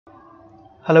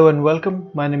Hello and welcome.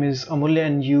 My name is Amulya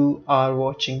and you are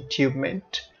watching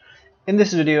TubeMint. In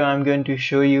this video I'm going to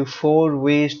show you 4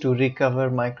 ways to recover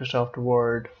Microsoft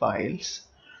Word files.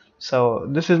 So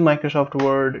this is Microsoft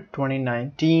Word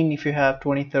 2019. If you have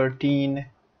 2013,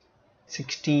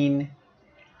 16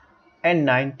 and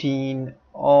 19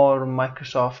 or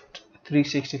Microsoft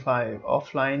 365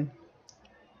 offline,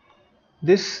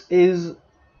 this is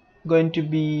going to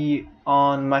be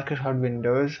on Microsoft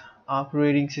Windows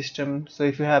operating system. So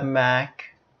if you have Mac,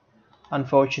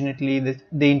 unfortunately the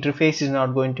interface is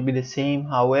not going to be the same.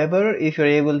 However, if you're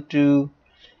able to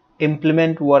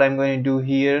implement what I'm going to do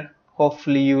here,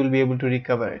 hopefully you will be able to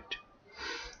recover it.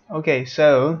 Okay,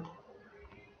 so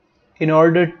in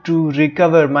order to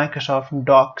recover Microsoft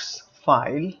Docs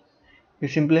file, you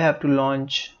simply have to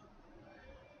launch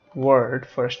Word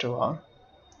first of all.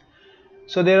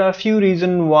 So there are a few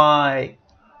reasons why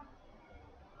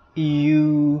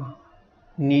you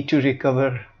need to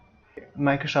recover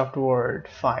Microsoft Word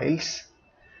files.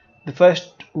 The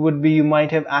first would be you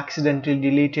might have accidentally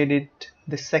deleted it.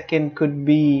 The second could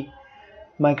be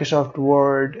Microsoft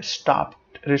Word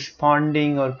stopped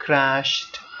responding or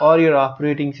crashed, or your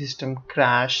operating system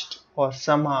crashed, or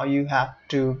somehow you have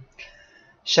to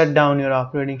shut down your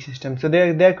operating system. So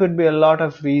there could be a lot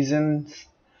of reasons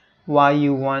why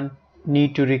you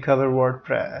need to recover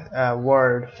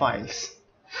Word files.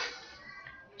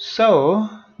 So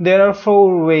there are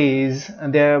 4 ways,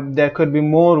 and there could be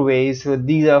more ways, but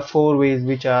these are 4 ways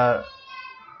which are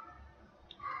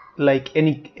like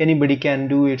anybody can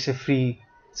do. It's a free.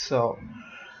 So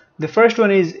the first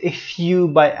one is, if you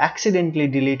by accidentally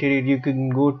deleted it, you can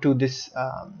go to this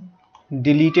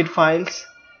deleted files,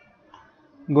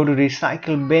 go to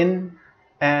recycle bin,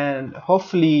 and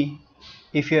hopefully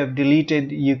if you have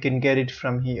deleted, you can get it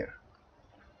from here.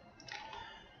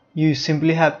 You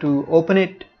simply have to open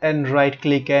it and right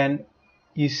click and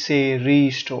you say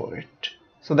restore it.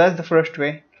 So that's the first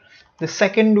way. The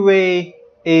second way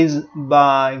is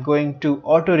by going to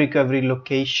Autorecovery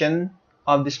location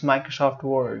of this Microsoft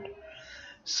Word.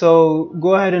 So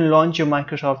go ahead and launch your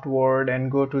Microsoft Word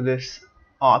and go to this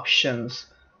options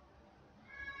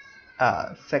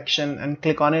section and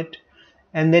click on it,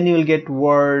 and then you will get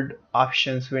Word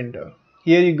options window.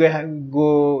 Here you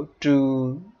go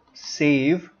to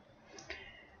save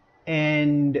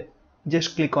and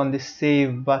just click on this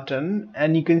save button,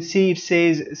 and you can see it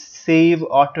says save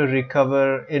auto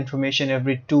recover information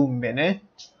every 2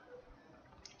 minutes.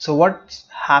 So what's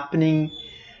happening,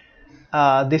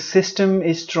 this system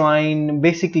is trying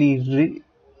basically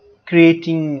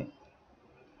creating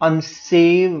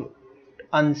unsaved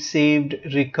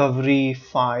recovery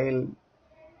file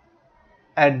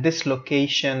at this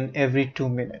location every 2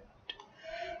 minutes.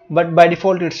 But by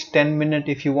default it's 10 minutes.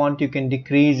 If you want, you can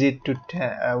decrease it to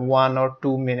 1 or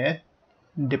 2 minutes,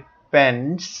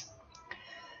 depends.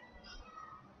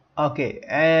 Okay,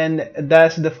 and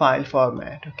that's the file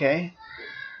format. Okay,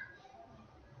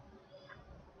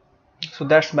 so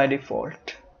that's by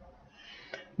default.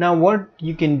 Now what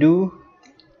you can do,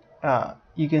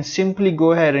 you can simply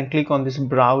go ahead and click on this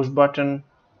browse button,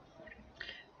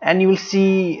 and you will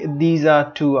see these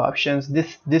are 2 options.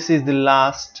 This is the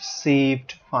last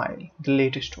saved file, the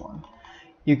latest one.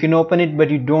 You can open it, but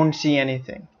you don't see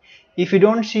anything. If you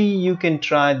don't see, you can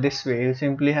try this way. You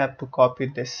simply have to copy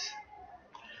this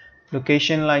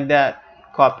location like that,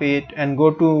 copy it and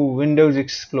go to Windows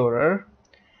Explorer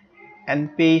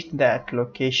and paste that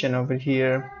location over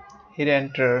here, hit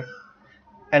enter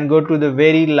and go to the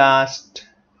very last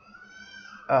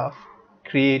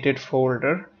created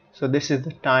folder. So this is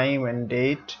the time and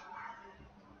date.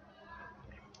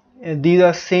 These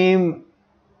are same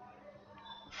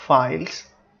files,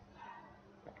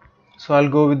 so I'll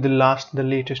go with the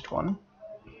latest one.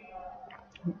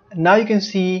 Now you can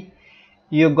see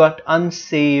you've got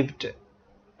unsaved,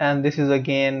 and this is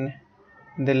again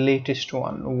the latest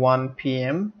one, 1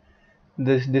 p.m.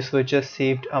 This was just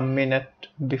saved a minute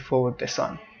before this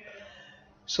one.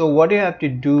 So what you have to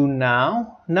do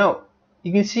now,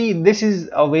 you can see this is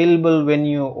available when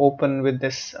you open with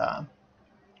this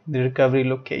the recovery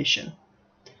location.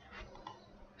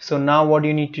 So now what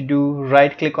you need to do,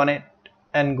 right click on it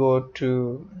and go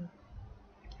to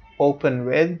open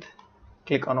with,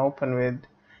 click on open with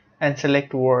and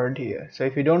select Word here. So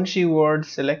if you don't see Word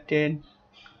selected,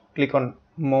 click on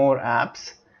more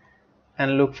apps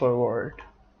and look for Word,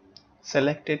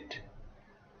 select it,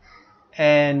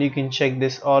 and you can check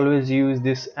this, always use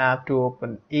this app to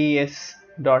open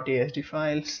as.asd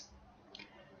files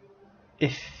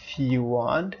if you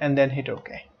want, and then hit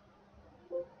OK.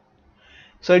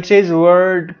 So it says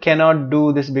Word cannot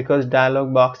do this because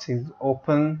dialog box is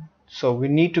open, So we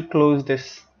need to close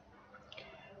this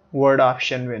Word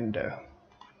option window.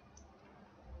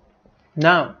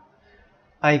 Now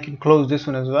I can close this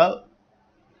one as well,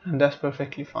 and that's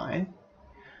perfectly fine.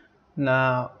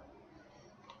 Now,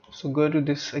 so go to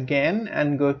this again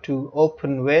and go to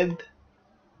Open With,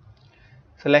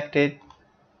 select it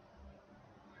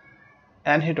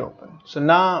and hit open. So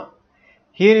now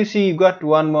here you see you've got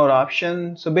one more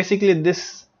option. So basically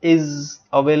this is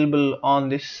available on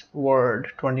this Word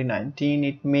 2019.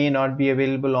 It may not be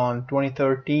available on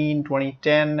 2013,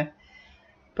 2010.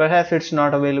 Perhaps it's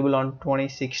not available on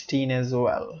 2016 as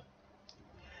well.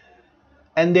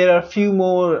 And there are a few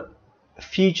more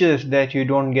features that you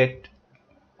don't get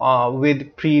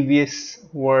with previous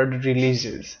Word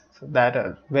releases, so that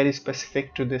are very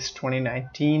specific to this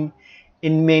 2019.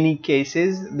 In many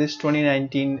cases this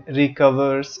 2019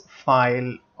 recovers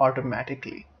file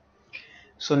automatically.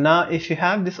 So now if you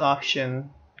have this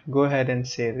option, go ahead and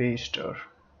say restore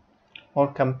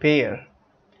or compare.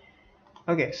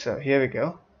 Okay, so here we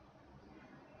go.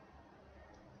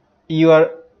 You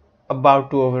are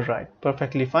about to overwrite,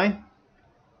 perfectly fine.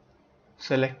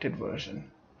 Selected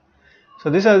version. So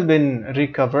this has been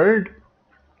recovered.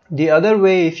 The other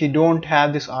way, if you don't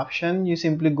have this option, you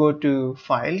simply go to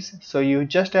files. So you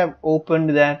just have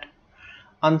opened that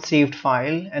unsaved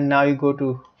file and now you go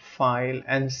to file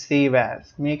and save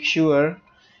as. Make sure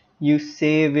you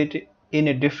save it in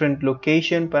a different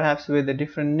location, perhaps with a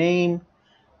different name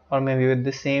or maybe with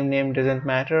the same name, doesn't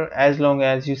matter, as long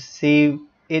as you save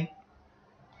it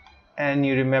and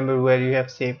you remember where you have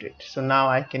saved it. So now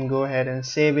I can go ahead and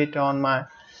save it on my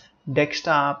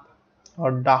desktop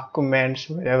or documents,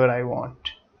 wherever I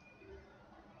want.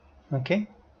 Okay,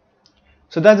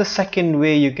 so that's the second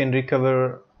way you can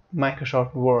recover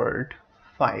Microsoft Word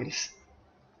files.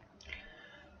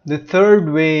 The third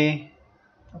way,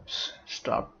 oops,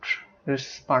 stopped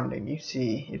responding. You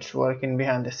see it's working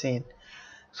behind the scene.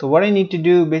 So what I need to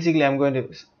do, basically I'm going to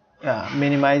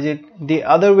minimize it. The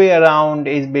other way around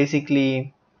is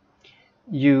basically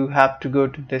you have to go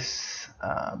to this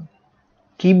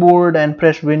keyboard and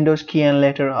press Windows key and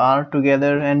letter R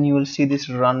together and you will see this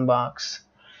run box,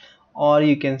 or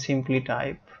you can simply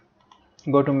type,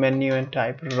 go to menu and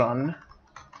type run,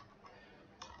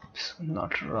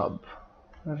 not rub,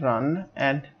 run,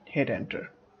 and hit enter.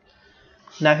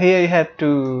 Now here you have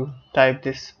to type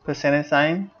this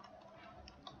 %sign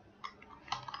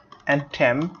and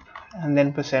temp and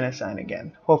then %sign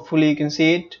again. Hopefully you can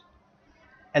see it,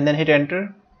 and then hit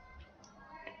enter.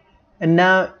 And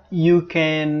now you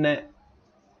can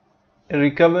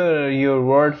recover your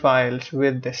Word files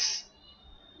with this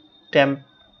temp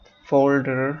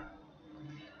folder.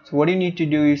 So what you need to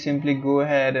do is simply go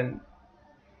ahead and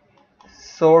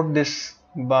sort this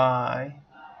by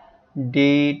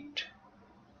date.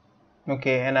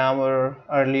 Okay, an hour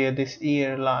earlier this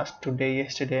year, last, today,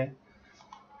 yesterday.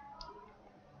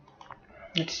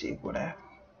 Let's see what I have.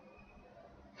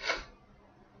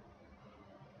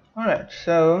 Alright,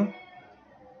 so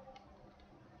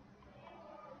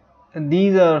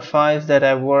these are files that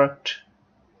I worked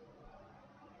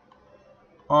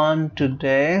on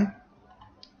today,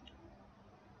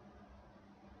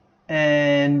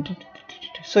 and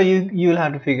so you'll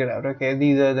have to figure out, okay,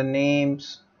 these are the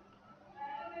names,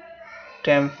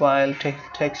 temp file,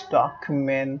 text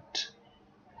document,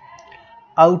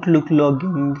 Outlook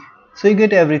login. So you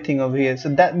get everything over here. So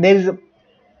that there is a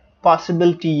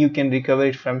possibility you can recover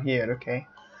it from here. Okay,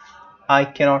 I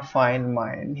cannot find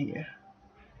mine here.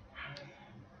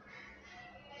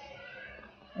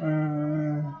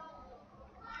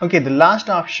 Okay, the last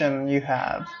option you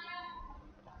have,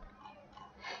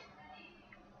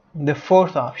 the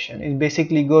fourth option, is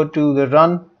basically go to the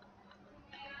run,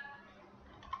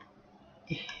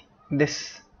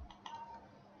 this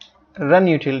run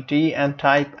utility, and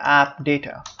type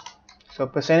appdata. So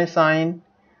 %sign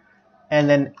and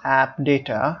then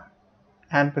appdata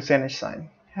and %sign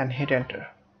and hit enter.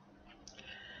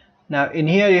 Now in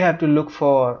here you have to look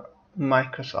for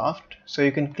Microsoft. So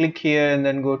you can click here and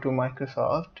then go to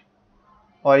Microsoft,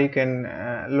 or you can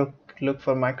look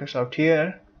for Microsoft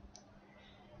here.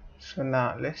 So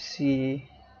now let's see.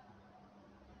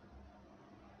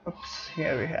 Oops,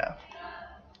 here we have.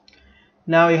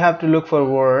 Now you have to look for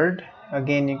Word.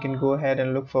 Again, you can go ahead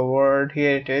and look for Word.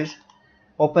 Here it is.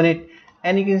 Open it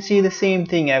and you can see the same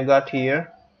thing I've got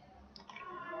here.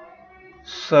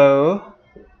 So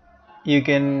you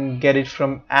can get it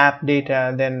from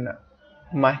appdata, then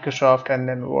Microsoft, and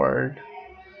then Word,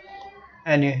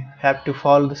 and you have to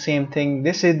follow the same thing.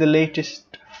 This is the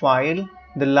latest file,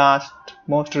 the last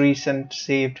most recent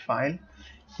saved file.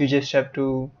 You just have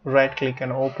to right click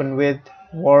and open with,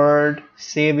 Word,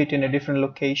 save it in a different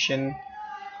location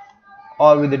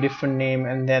or with a different name,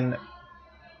 and then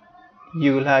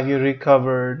you will have your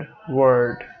recovered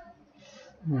Word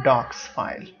docs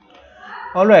file.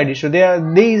 Alrighty, so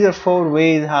these are 4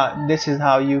 ways this is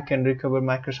how you can recover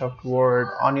Microsoft Word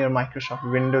on your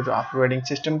Microsoft Windows operating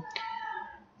system.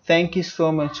 Thank you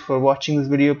so much for watching this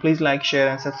video. Please like, share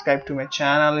and subscribe to my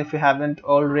channel if you haven't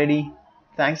already.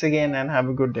 Thanks again and have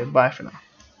a good day. Bye for now.